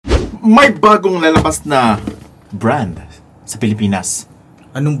May bagong lalabas na brand sa Pilipinas.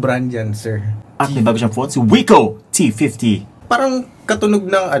 Anong brand yan, sir? At may bago siyang phone, si Wiko T50. Parang katunog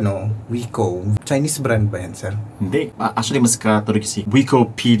ng Wiko. Chinese brand ba yan, sir? Hindi. Actually, mas katunog si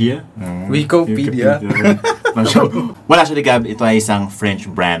Wikipedia. Wikipedia? Wala actually, Gab. Ito ay isang French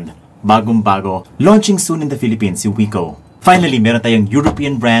brand. Bagong-bago. Launching soon in the Philippines, si Wiko. Finally, meron tayong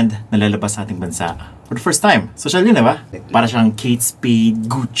European brand na lalabas sa ating bansa. For the first time. Social yun, ba? Para siyang Kate Spade,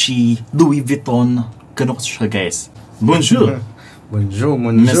 Gucci, Louis Vuitton. Ganun ka-social, guys. Bonjour! Bonjour.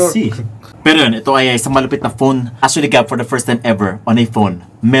 Merci. Pero yun, ito ay isang malupit na phone. Actually, Gab, for the first time ever on a phone,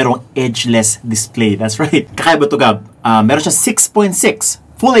 merong edgeless display. That's right. Kakaiba to, Gab. Meron siya 6.6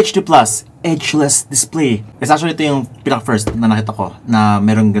 Full HD Plus edgeless display. Kasi actually, ito yung pinaka-first na nakita ko na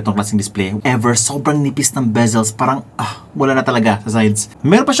merong ganitong klaseng display. Ever, sobrang nipis ng bezels. Parang, wala na talaga sa sides.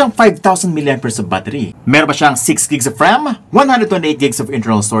 Meron pa siyang 5,000 mAh of battery. Meron pa siyang 6 gigs of RAM, 128 gigs of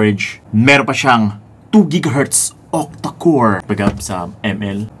internal storage. Meron pa siyang 2 GHz octa-core. Pagab sa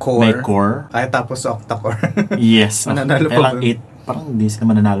ML. May core. Ay, tapos octa-core. Yes. Mananalo pa. 8. Parang hindi sila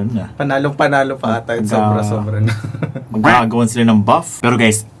mananalo na. Panalo pa ata. Sobra-sobra na. Magkakagawan sila ng buff. Pero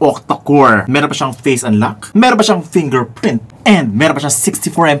guys, octa-core. Meron pa siyang face unlock. Meron pa siyang fingerprint. And meron pa siyang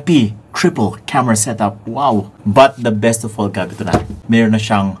 64MP triple camera setup. Wow. But the best of all, Gab, ito na. Meron na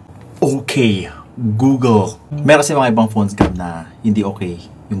siyang okay Google. Meron sa mga ibang phones, Gab, na hindi okay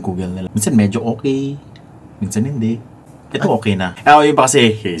yung Google nila. Minsan medyo okay. Minsan hindi. Ito okay na. Yung pa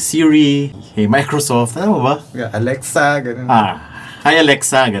kasi, hey Siri, hey Microsoft, ano ba? Alexa, ganun. Hi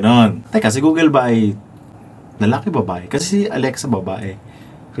Alexa, ganun. Teka, si Google ba ay lalaki babae? Kasi si Alexa babae.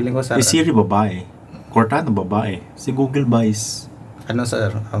 Feeling ko, sir. Si Siri babae. Cortana babae. Si Google ba is... Ano,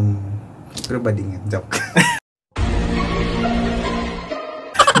 sir? Pero ba din joke?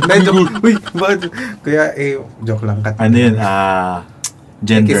 Joke. Uy, bakit? Kaya, joke lang. Ano yun?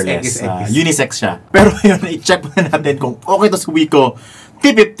 Genderless. Unisex siya. Pero yun, i-check muna natin kung okay to si Wiko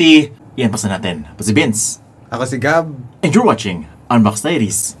T50. Yan, pasa natin. Si Vince. Ako si Gab. And you're watching Unbox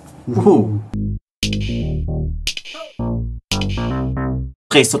Diaries. Woohoo!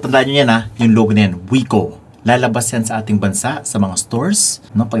 Okay, so tandaan nyo yan yung logo na yan, Wiko. Lalabas yan sa ating bansa, sa mga stores.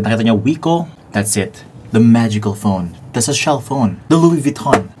 No? Pag nakita nyo Wiko, that's it. The magical phone. The social phone. The Louis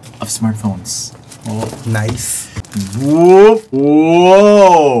Vuitton of smartphones. Oh, nice. Whoop!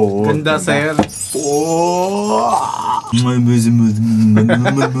 Whoa! Ganda, sir. Oh!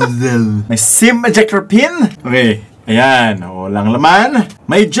 May SIM ejector pin. Okay. Ayan. Walang laman.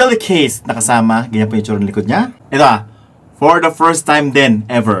 May jelly case na kasama. Ganyan po yung tsura ng likod niya. Ito for the first time din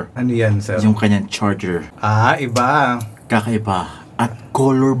ever. Ano yan, sir? Yung kanyang charger. Iba. Kakaiba. At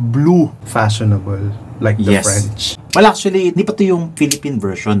color blue. Fashionable. Like the French. Well, actually, hindi pa ito yung Philippine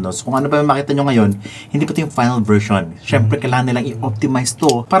version, no? So, kung ano ba yung makita nyo ngayon, hindi pa ito yung final version. Syempre, kailangan nilang i-optimize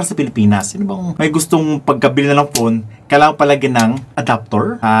to para sa Pilipinas. Sino bang may gustong pagkabili na ng phone, kailangan palagyan ng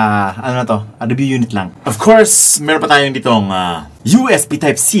adapter? Ano na to? Review unit lang. Of course, meron pa tayong ditong USB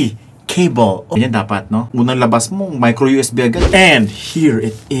Type-C cable. Yan dapat, no? Unang labas mo, micro USB agad. And here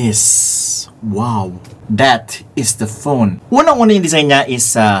it is. Wow. That is the phone. Unang-una yung design niya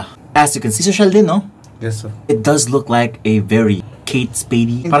is, as you can see, social din, no? Yes, sir. It does look like a very Kate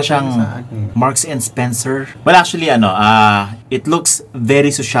Spade. Parang siyang Marks and Spencer. Well, actually, it looks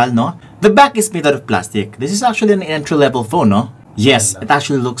very social, no? The back is made out of plastic. This is actually an entry-level phone, no? Yes, it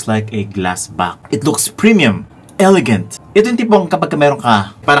actually looks like a glass back. It looks premium, elegant. Ito yung tipong kapag meron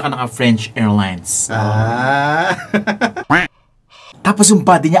ka, para ka naka-French Airlines. Tapos yung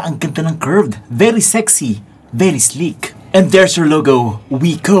body niya, ang ganda ng curved. Very sexy, very sleek. And there's your logo,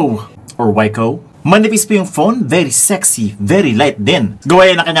 Wiko. Or Wiko. Manipis po yung phone, very sexy, very light din.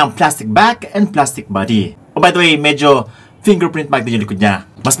 Gawain na kanyang plastic back and plastic body. Oh, by the way, medyo fingerprint mark din yung likod niya.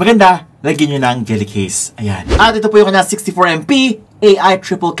 Mas maganda, lagyan nyo ng jelly case. Ayan. At ito po yung kanyang 64MP AI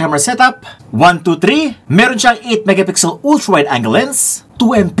triple camera setup. 1, 2, 3. Meron siyang 8 megapixel ultra wide angle lens.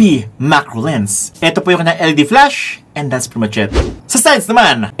 2MP macro lens. Ito po yung kanyang LED flash. And that's pretty much it. Sa sides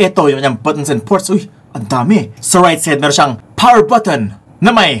naman, ito yung kanyang buttons and ports. Uy, ang dami. Sa right side, meron siyang power button na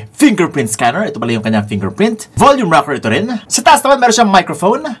may fingerprint scanner. Ito pala yung kanyang fingerprint. Volume rocker ito rin. Sa taas naman, meron siyang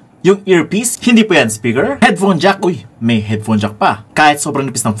microphone. Yung earpiece, hindi po yan speaker. Headphone jack. Uy, may headphone jack pa. Kahit sobrang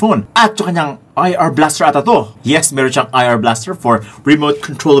nipis ng phone. At yung kanyang IR blaster ata to. Yes, meron siyang IR blaster for remote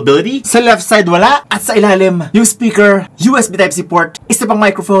controllability. Sa left side, wala. At sa ilalim, yung speaker, USB Type-C port, isa pang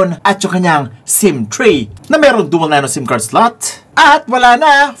microphone, at yung kanyang SIM tray na merong dual nano SIM card slot. At wala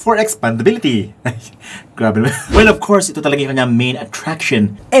na for expandability. Grabe naman. Well, of course, ito talaga yung kanyang main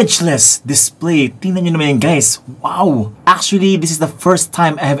attraction. Edgeless display. Tingnan nyo naman yan, guys. Wow! Actually, this is the first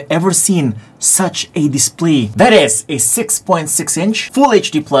time I have ever seen such a display. That is a 6.6-inch Full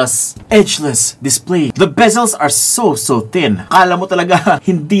HD Plus edgeless display. The bezels are so thin. Akala mo talaga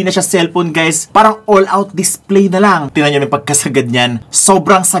hindi na siya cellphone guys. Parang all-out display na lang. Tingnan nyo yung pagkasagad niyan.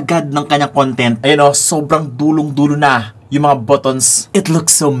 Sobrang sagad ng kanyang content. Ayun o, sobrang dulong-dulo na yung mga buttons. It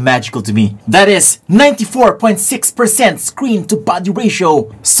looks so magical to me. That is 94.6% screen to body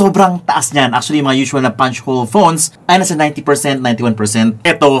ratio. Sobrang taas niyan. Actually, yung mga usual na punch hole phones ay nasa 90%, 91%.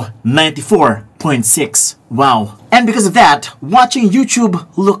 Ito, 94.6. Wow. And because of that, watching YouTube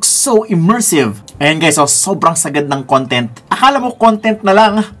looks so immersive. Ayan guys, sobrang sagad ng content. Akala mo content na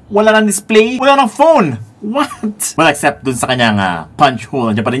lang. Wala nang display, wala nang phone. What? Well, except dun sa kanyang punch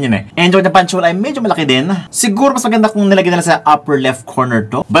hole. Andiyan pa rin yun eh. And yung punch hole ay medyo malaki din. Siguro mas maganda kung nilagyan nila sa upper left corner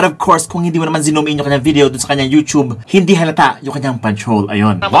to. But of course, kung hindi mo naman zoom in yung kanyang video dun sa kanyang YouTube, hindi halata yung kanyang punch hole.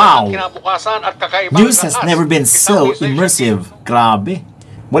 Ayun. Wow! News has never been so immersive. Grabe.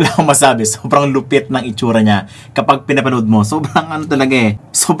 Wala akong masabi. Sobrang lupit ng itsura niya kapag pinapanood mo. Sobrang ano talaga eh.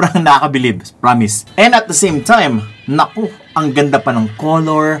 Sobrang nakakabilib. Promise. And at the same time, naku, ang ganda pa ng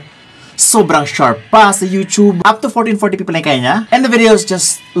color. Sobrang sharp pa sa YouTube. Up to 1440p pala yung kaya niya. And the videos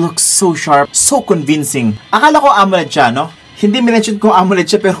just look so sharp, so convincing. Akala ko AMOLED siya, no? Hindi minention ko AMOLED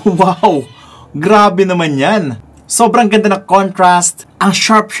siya, pero wow! Grabe naman yan. Sobrang ganda ng contrast. Ang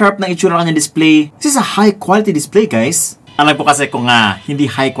sharp na itsura ng kanyang display. This is a high quality display, guys. Alam po kasi kung hindi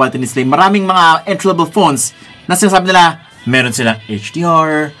high quality display, maraming mga entry-level phones na sinasabi nila, meron silang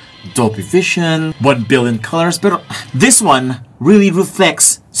HDR, Dolby Vision, 1 billion colors, pero this one really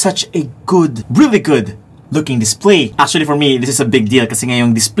reflects such a good, really good looking display. Actually for me, this is a big deal kasi nga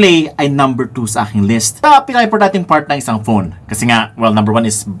yung display ay number 2 sa aking list. Sa pinaka-importanting part ng isang phone. Kasi nga, well, number 1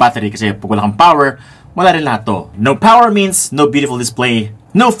 is battery kasi pag wala kang power, wala rin lahat to. No power means no beautiful display,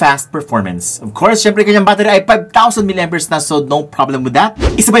 no fast performance. Of course, syempre kanyang battery ay 5,000 mAh na, so no problem with that.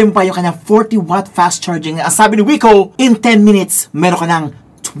 Isabay mo pa yung kanyang 40-watt fast charging. Ang sabi ni Wiko, in 10 minutes, meron ka ng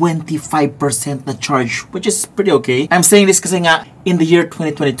 25% na charge, which is pretty okay. I'm saying this kasi nga, in the year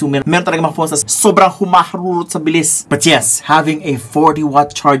 2022, meron talaga mga phones na sobrang humaharurot sa bilis. But yes, having a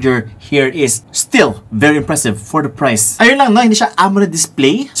 40-watt charger here is still very impressive for the price. Ayun lang, no? Hindi siya AMOLED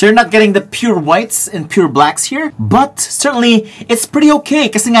display. So you're not getting the pure whites and pure blacks here. But certainly, it's pretty okay.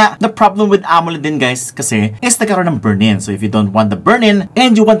 Kasi nga, the problem with AMOLED din, guys, kasi is nagkaroon ng burn-in. So if you don't want the burn-in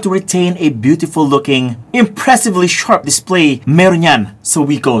and you want to retain a beautiful looking, impressively sharp display, meron yan sa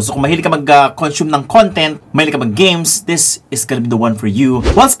Wiko. So kung mahilig ka mag-consume ng content, mahilig ka mag-games, this is gonna be the one for you.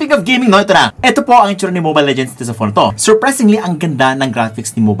 Well, speaking of gaming, no, ito na. Ito po ang itsura ni Mobile Legends dito sa phone to. Surprisingly, ang ganda ng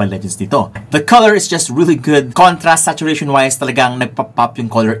graphics ni Mobile Legends dito. The color is just really good. Contrast, saturation-wise, talagang nagpa-pop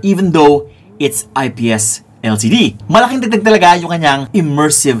yung color even though it's IPS LCD. Malaking dagdag talaga yung kanyang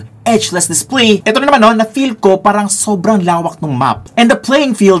immersive edgeless display. Ito na naman, no, na-feel ko parang sobrang lawak ng map. And the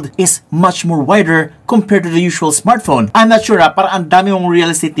playing field is much more wider compared to the usual smartphone. I'm not sure, parang ang dami mong real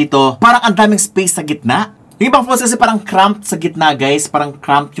estate dito. Parang ang daming space sa gitna. Yung ibang phones kasi parang cramped sa gitna, guys. Parang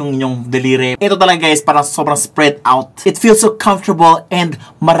cramped yung inyong daliri. Ito talaga, guys, parang sobrang spread out. It feels so comfortable and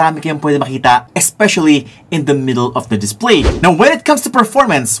marami kayong pwede makita, especially in the middle of the display. Now, when it comes to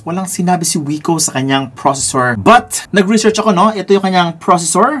performance, walang sinabi si Wiko sa kanyang processor. But, nag-research ako, no? Ito yung kanyang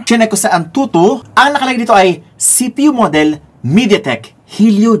processor. Chinek ko sa Antutu. Ang nakalagay dito ay CPU model MediaTek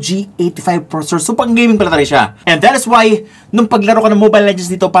Helio G85 processor. So, pang gaming pala talaga siya. And that is why, nung paglaro ka ng Mobile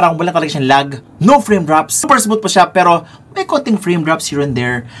Legends dito, parang wala talaga siyang lag. No frame drops. Super smooth pa siya, pero may konting frame drops here and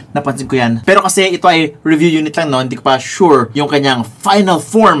there. Napansin ko yan. Pero kasi ito ay review unit lang, no? Hindi ko pa sure yung kanyang final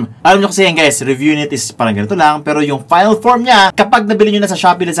form. Alam nyo kasi yan, guys, review unit is parang ganito lang. Pero yung final form niya, kapag nabili nyo na sa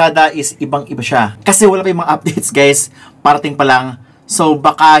Shopee Lazada, is ibang-iba siya. Kasi wala pa yung mga updates, guys. Parating pa lang. So,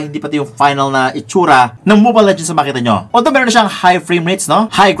 baka hindi pati yung final na itsura ng Mobile Legends na makita nyo. Although meron na siyang high frame rates, no?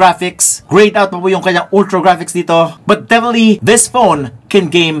 High graphics. Grayed out pa po yung kanyang ultra graphics dito. But definitely, this phone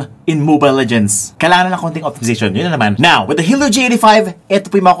can game in Mobile Legends. Kailangan na ng konting optimization. Yun na naman. Now, with the Helio G85, ito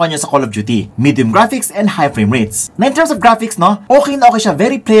po yung makuha nyo sa Call of Duty. Medium graphics and high frame rates. Na in terms of graphics, no? Okay na okay siya.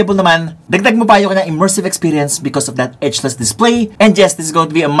 Very playable naman. Dagdag mo pa yung kanyang immersive experience because of that edgeless display. And yes, this is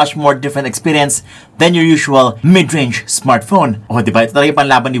going to be a much more different experience than your usual mid-range smartphone. O, diba? Ito talaga yung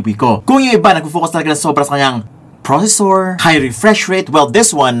panlaban ni Wiko. Kung yung iba, nag-focus talaga na sobra sa kanyang processor, high refresh rate, well, this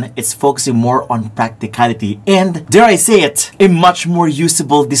one, it's focusing more on practicality and, dare I say it, a much more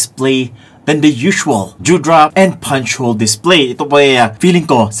usable display than the usual dewdrop and punch hole display. Ito po ay feeling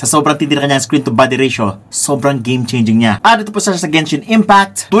ko, sa sobrang tindi na kanyang screen to body ratio, sobrang game-changing niya. At ito po siya sa Genshin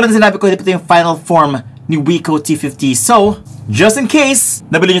Impact. Tulad na sinabi ko, ito yung final form ni Wiko T50. So, just in case,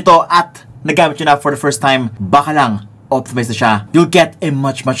 nabili nyo to at nagamit nyo na for the first time, baka lang, optimize na siya. You'll get a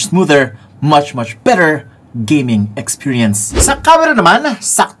much smoother, much better gaming experience. Sa camera naman,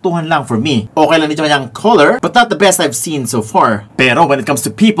 saktuhan lang for me. Okay lang dito kanyang color, but not the best I've seen so far. Pero when it comes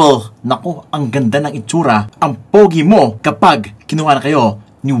to people, naku, ang ganda ng itsura. Ang pogi mo kapag kinuha na kayo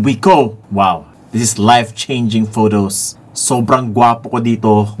ni Wiko. Wow, this is life-changing photos. Sobrang gwapo ko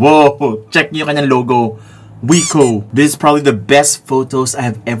dito. Wow, check niyo kanyang logo. Wiko. This is probably the best photos I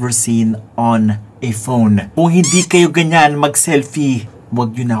have ever seen on a phone. Kung hindi kayo ganyan mag-selfie,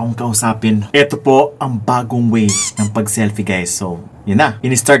 huwag nyo na akong kausapin. Ito po ang bagong way ng pag-selfie, guys. So, yun na.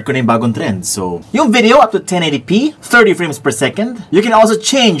 In-start ko na yung bagong trend. So, yung video up to 1080p, 30 frames per second. You can also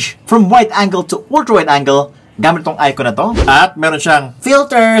change from wide angle to ultra wide angle gamit tong icon na to. At meron siyang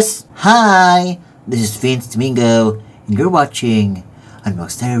filters. Hi! This is Vince Domingo and you're watching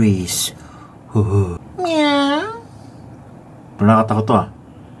Unbox Diaries. Meow. Pero nakatakot to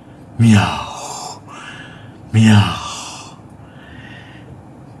Meow. Meow.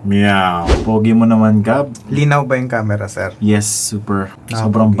 Meow. Pogi mo naman, Gab. Linaw ba yung camera, sir? Yes, super.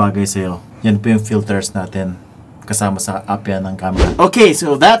 Sobrang bagay sa'yo. Yan po yung filters natin. Kasama sa app yan ng camera. Okay,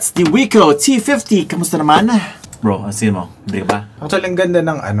 so that's the Wiko T50. Kamusta naman? Bro, ang sin mo? Hindi ba? Actually, ang ganda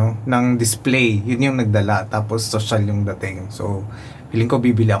ng ng display. Yun yung nagdala. Tapos social yung dating. So, feeling ko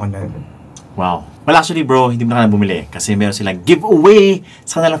bibili ako nyan. Wow. Well, actually, bro, hindi mo na ka na bumili. Kasi meron silang giveaway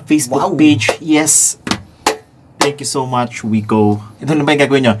sa kanilang Facebook page. Yes. Thank you so much, Wiko. Ito na ba yung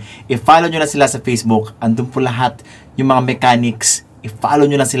gagawin nyo? I-follow nyo na sila sa Facebook. Andun po lahat yung mga mechanics. I-follow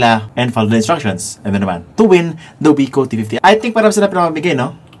nyo na sila and follow the instructions. And then naman, to win the Wiko T50. I think parang sila pinamamigay,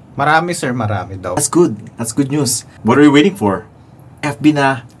 no? Marami, sir. Marami daw. That's good. That's good news. What are you waiting for? FB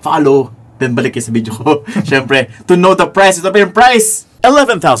na, follow, then balik kayo sa video ko. Siyempre, to know the price. Ito pa yung price!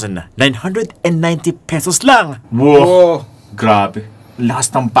 11,990 pesos lang! Wow! Grabe. Last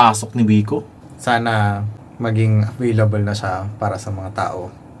ng pasok ni Wiko. Sana maging available na siya para sa mga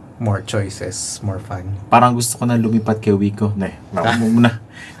tao. More choices, more fun. Parang gusto ko na lumipat kay Wiko. Muna.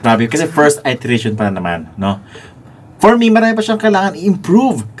 Grabe. Kasi first iteration pa na naman, no? For me, marami pa siyang kailangan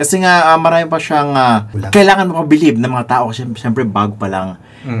i-improve. Kasi nga, marami pa siyang kailangan makabilib ng mga tao. Kasi siyempre, bago pa lang.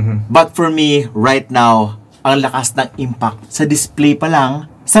 But for me, right now, ang lakas ng impact sa display pa lang,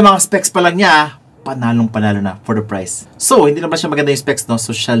 sa mga specs pa lang niya, panalo na for the price. So, hindi naman siya maganda yung specs, no?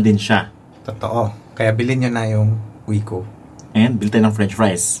 Social din siya. Totoo. Kaya bilhin nyo na yung Wiko. And bilhin tayo ng French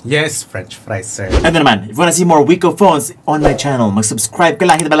fries. Yes, French fries, sir. And then naman, if you wanna see more Wiko phones on my channel, mag-subscribe ka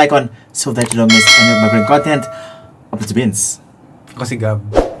lang, hit the bell icon so that you don't miss any of my great content. Up to Vince. Ako si Gab.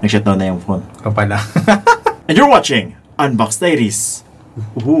 Nag-shutdown na yung phone. Ako pala. And you're watching Unbox Diaries.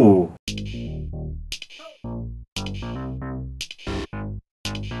 Ooh.